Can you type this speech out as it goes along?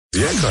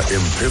Hlaziyeka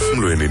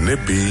Emphefumlweni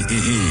neBEE.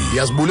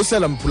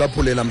 Ndiyazibulisela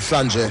mphulaphule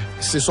namhlanje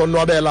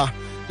sisonwabela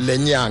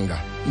lenyanga.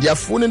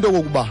 Ndiyafuna into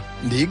kokuba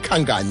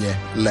ndiyikhankanye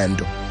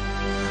lento.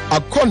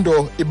 Akukho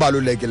nto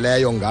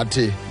ibalulekileyo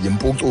ngathi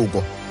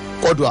yimpucuko,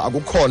 kodwa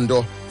akukho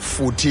nto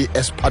futhi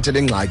esiphathele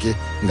ingxaki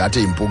ngathi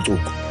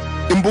yimpucuko.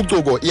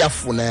 Impucuko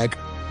iyafuneka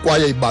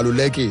kwaye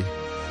ibalulekile,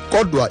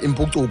 kodwa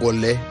impucuko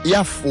le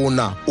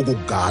iyafuna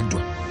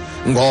ukugadwa,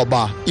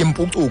 ngoba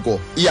impucuko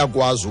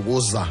iyakwazi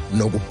ukuza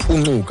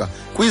nokuphuncuka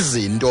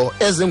kwizinto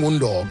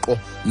ezingundoqo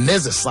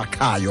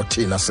nezisakhayo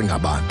thina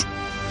singabantu.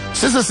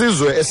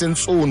 Sisizwe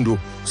esintsundu,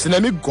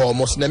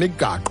 sinemigomo,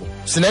 sinemigaqo,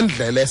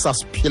 sinendlela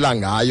esasiphila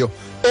ngayo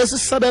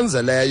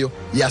esisebenzeleyo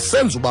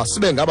yasenza uba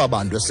sibe ngaba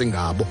bantu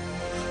esingabo.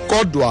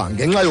 Kodwa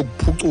ngenxa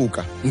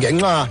yokuphucuka,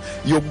 ngenxa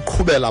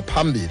yokuqhubela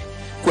phambili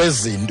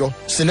kwezinto,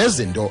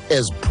 sinezinto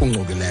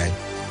eziphuncukileyo.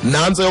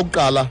 Nansi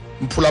yokuqala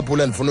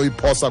mphulaphule ndifuna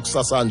uyiphosa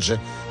kusasa nje,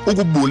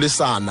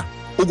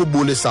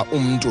 ukubulisa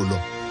umntu lo.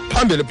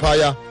 Phambili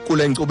phaya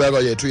kule nkcubeko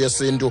yethu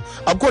yesintu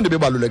akukho nto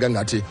bebaluleke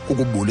ngathi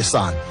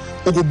ukubulisana.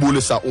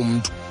 Ukubulisa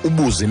umntu,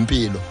 ubuza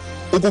impilo.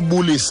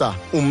 Ukubulisa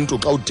umntu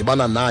xa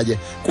udibana naye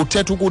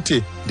kuthetha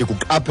ukuthi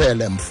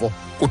ndikuqaphele mfo,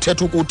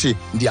 kuthetha ukuthi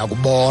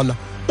ndiyakubona.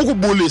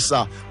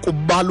 Ukubulisa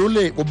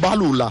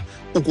kubalula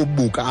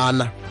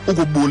ukubukana.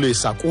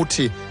 Ukubulisa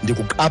kuthi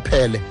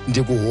ndikuqaphele,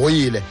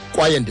 ndikuhoyile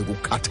kwaye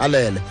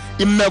ndikukhathalele,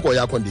 imeko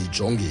yakho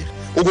ndiyijongile.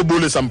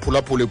 Ukubulisa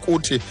mphulaphule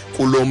kuthi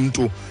kulo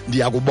mntu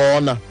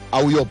ndiyakubona,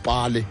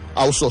 awuyopali,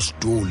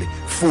 awusosiduli.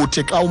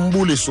 Futhi xa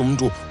umbulisa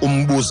umntu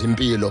umbuza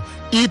impilo,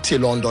 ithi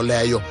loo nto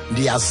leyo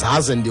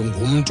ndiyazazi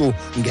ndingumntu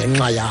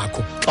ngenxa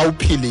yakho. Xa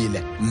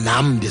uphilile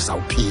nam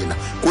ndizawuphila.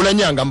 Kule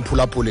nyanga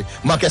mphulaphule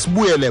makhe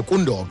sibuyele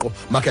kundoqo,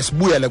 makhe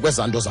sibuyele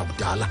kwezanto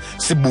zakudala,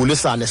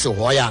 sibulisane,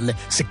 sihoyane,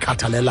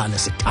 sikhathalelane,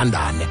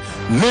 sithandane.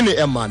 Mini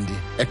emandi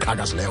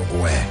eqhakazileyo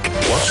kuweke.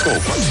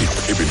 Watsho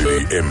kwathi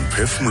kwiBEE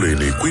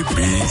Emphefumlweni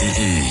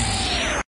kwiBEE.